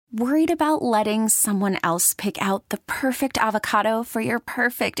Worried about letting someone else pick out the perfect avocado for your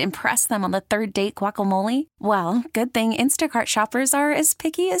perfect impress them on the third date guacamole? Well, good thing Instacart shoppers are as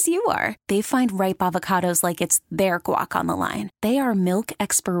picky as you are. They find ripe avocados like it's their guac on the line. They are milk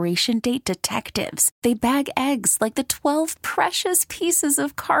expiration date detectives. They bag eggs like the 12 precious pieces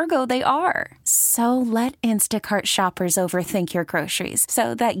of cargo they are. So let Instacart shoppers overthink your groceries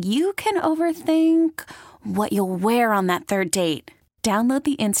so that you can overthink what you'll wear on that third date. Download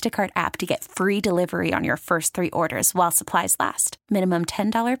the Instacart app to get free delivery on your first 3 orders while supplies last. Minimum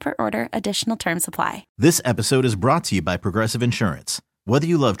 $10 per order. Additional terms apply. This episode is brought to you by Progressive Insurance. Whether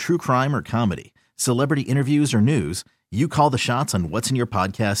you love true crime or comedy, celebrity interviews or news, you call the shots on what's in your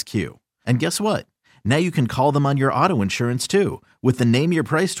podcast queue. And guess what? Now you can call them on your auto insurance too with the Name Your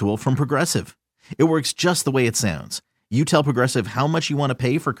Price tool from Progressive. It works just the way it sounds. You tell Progressive how much you want to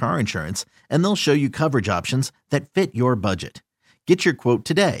pay for car insurance, and they'll show you coverage options that fit your budget. Get your quote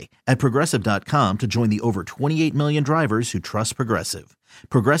today at Progressive.com to join the over 28 million drivers who trust Progressive.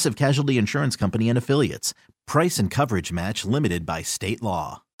 Progressive Casualty Insurance Company and Affiliates. Price and coverage match limited by state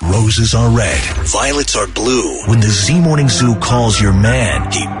law. Roses are red, violets are blue. When the Z Morning Zoo calls your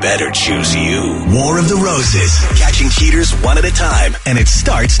man, he better choose you. War of the Roses, catching cheaters one at a time, and it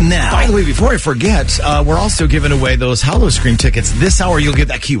starts now. By the way, before I forget, we're also giving away those Howl-O-Scream tickets. This hour, you'll get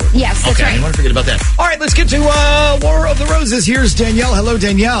that keyword. Yes, that's okay, right. I don't want to forget about that. All right, let's get to War of the Roses. Here's Danielle. Hello,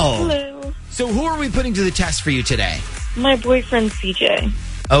 Danielle. Hello. So who are we putting to the test for you today? My boyfriend, CJ.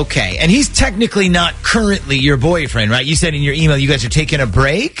 Okay, and he's technically not currently your boyfriend, right? You said in your email you guys are taking a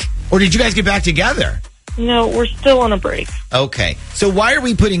break? Or did you guys get back together? No, we're still on a break. Okay, so why are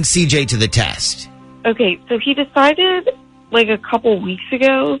we putting CJ to the test? Okay, so he decided like a couple weeks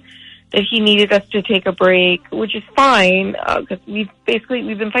ago that he needed us to take a break, which is fine because we've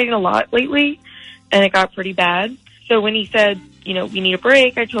been fighting a lot lately, and it got pretty bad. So when he said, we need a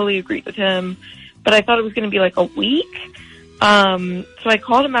break, I totally agreed with him, but I thought it was going to be like a week. So I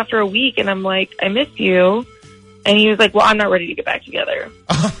called him after a week, and I'm like, I miss you. And he was like, well, I'm not ready to get back together.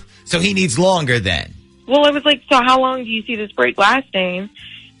 So he needs longer then? Well, I was like, so how long do you see this break lasting?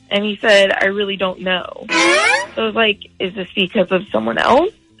 And he said, I really don't know. So I was like, is this because of someone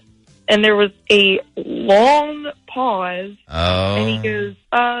else? And there was a long pause. Oh. And he goes,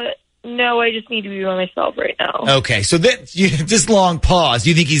 no, I just need to be by myself right now. Okay, so this long pause, do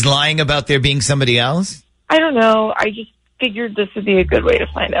you think he's lying about there being somebody else? I don't know. I just figured this would be a good way to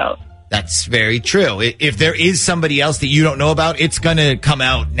find out. That's very true. If there is somebody else that you don't know about, it's going to come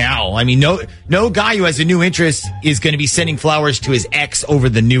out now. I mean, no guy who has a new interest is going to be sending flowers to his ex over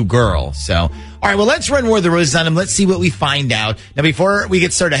the new girl. So, all right, well, let's run War of the Roses on him. Let's see what we find out. Now, before we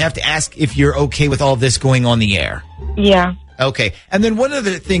get started, I have to ask if you're okay with all this going on the air. Yeah. Okay. And then one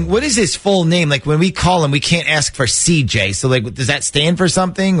other thing, what is his full name? Like when we call him, we can't ask for CJ. So like, does that stand for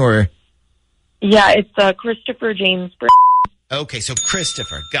something or? Yeah, it's Christopher James Brown. Okay, so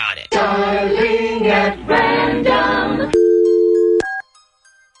Christopher, got it. Darling at random.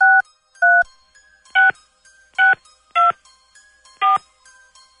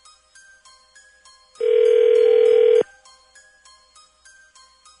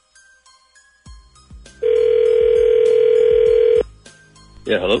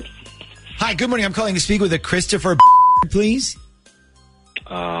 Yeah, hello? Hi, good morning. I'm calling to speak with a Christopher, please.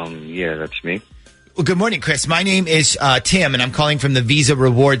 Yeah, that's me. Well, good morning, Chris. My name is Tim, and I'm calling from the Visa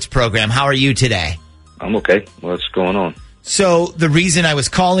Rewards program. How are you today? I'm okay. What's going on? So the reason I was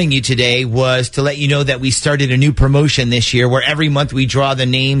calling you today was to let you know that we started a new promotion this year where every month we draw the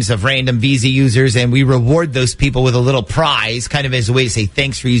names of random Visa users and we reward those people with a little prize, kind of as a way to say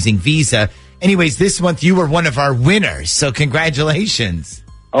thanks for using Visa. Anyways, this month you were one of our winners, so congratulations.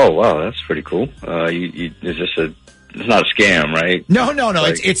 Oh, wow, that's pretty cool. It's not a scam, right? No.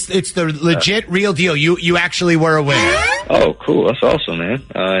 Like, it's the legit, real deal. You actually were a winner. Oh, cool. That's awesome, man.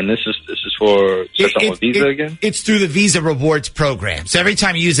 And this is for with Visa again? It's through the Visa Rewards program. So every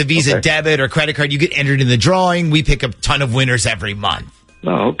time you use a Visa debit or credit card, you get entered in the drawing. We pick a ton of winners every month.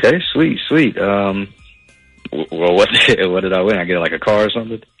 Oh, okay. Sweet. Well, what did I win? I get like a car or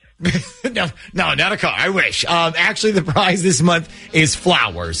something? No, not a car. I wish. Actually, the prize this month is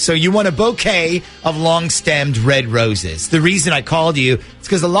flowers. So you won a bouquet of long-stemmed red roses. The reason I called you is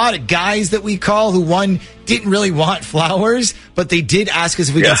because a lot of guys that we call who didn't really want flowers, but they did ask us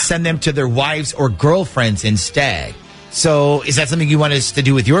if we could send them to their wives or girlfriends instead. So is that something you want us to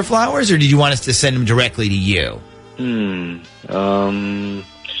do with your flowers, or did you want us to send them directly to you? Man,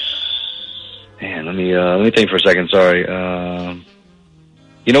 let me think for a second. Sorry.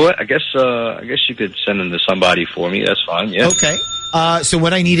 You know what? I guess you could send them to somebody for me. That's fine. Yeah. Okay. So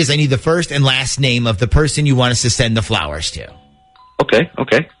what I need is the first and last name of the person you want us to send the flowers to.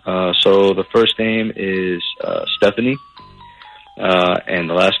 Okay. So the first name is Stephanie, and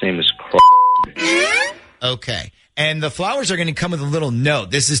the last name is Okay. And the flowers are going to come with a little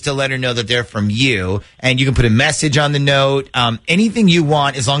note. This is to let her know that they're from you. And you can put a message on the note. Anything you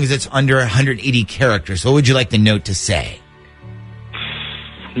want, as long as it's under 180 characters. What would you like the note to say?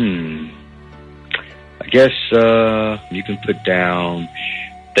 I guess you can put down,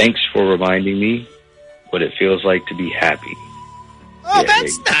 thanks for reminding me what it feels like to be happy. Oh, Yeah,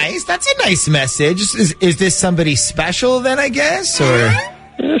 that's nice. That's a nice message. Is this somebody special then, I guess? Or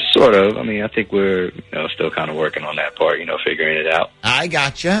Sort of. I mean, I think we're still kind of working on that part, figuring it out. I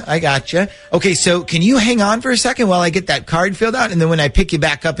gotcha. Okay, so can you hang on for a second while I get that card filled out? And then when I pick you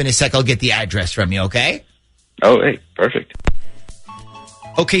back up in a sec, I'll get the address from you, okay? Oh, hey, perfect.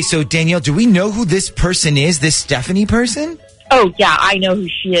 Okay, so Danielle, do we know who this person is, this Stephanie person? Oh, yeah, I know who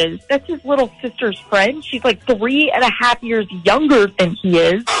she is. That's his little sister's friend. She's like 3.5 years younger than he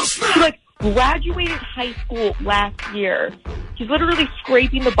is. She graduated high school last year. She's literally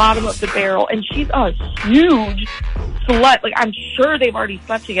scraping the bottom of the barrel, and she's a huge slut. I'm sure they've already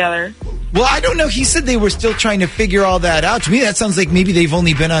slept together. Well, I don't know. He said they were still trying to figure all that out. To me, that sounds like maybe they've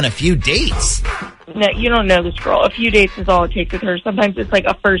only been on a few dates. No, you don't know this girl. A few dates is all it takes with her. Sometimes it's like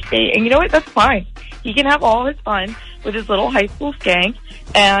a first date. And you know what? That's fine. He can have all his fun with his little high school skank.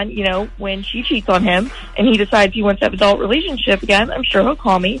 And, when she cheats on him and he decides he wants to have an adult relationship again, I'm sure he'll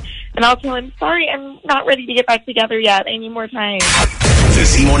call me. And I'll tell him, sorry, I'm not ready to get back together yet. I need more time. The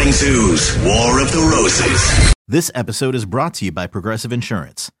Z Morning Zoo's War of the Roses. This episode is brought to you by Progressive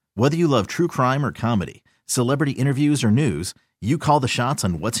Insurance. Whether you love true crime or comedy, celebrity interviews or news, you call the shots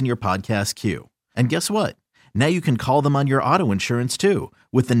on what's in your podcast queue. And guess what? Now you can call them on your auto insurance too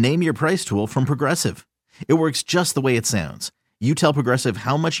with the Name Your Price tool from Progressive. It works just the way it sounds. You tell Progressive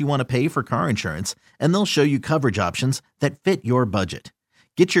how much you want to pay for car insurance, and they'll show you coverage options that fit your budget.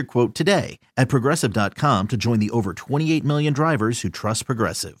 Get your quote today at Progressive.com to join the over 28 million drivers who trust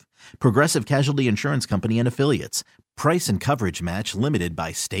Progressive. Progressive Casualty Insurance Company and Affiliates. Price and coverage match limited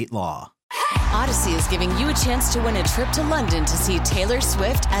by state law. Odyssey is giving you a chance to win a trip to London to see Taylor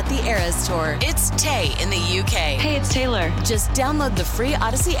Swift at the Eras Tour. It's Tay in the UK. Hey, it's Taylor. Just download the free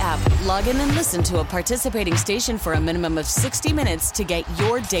Odyssey app, log in and listen to a participating station for a minimum of 60 minutes to get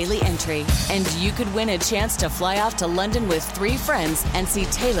your daily entry. And you could win a chance to fly off to London with 3 friends and see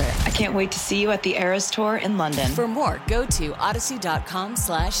Taylor. I can't wait to see you at the Eras Tour in London. For more, go to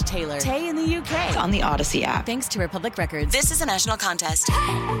odyssey.com/Taylor. Tay in the UK. It's on the Odyssey app. Thanks to Republic Records. This is a national contest.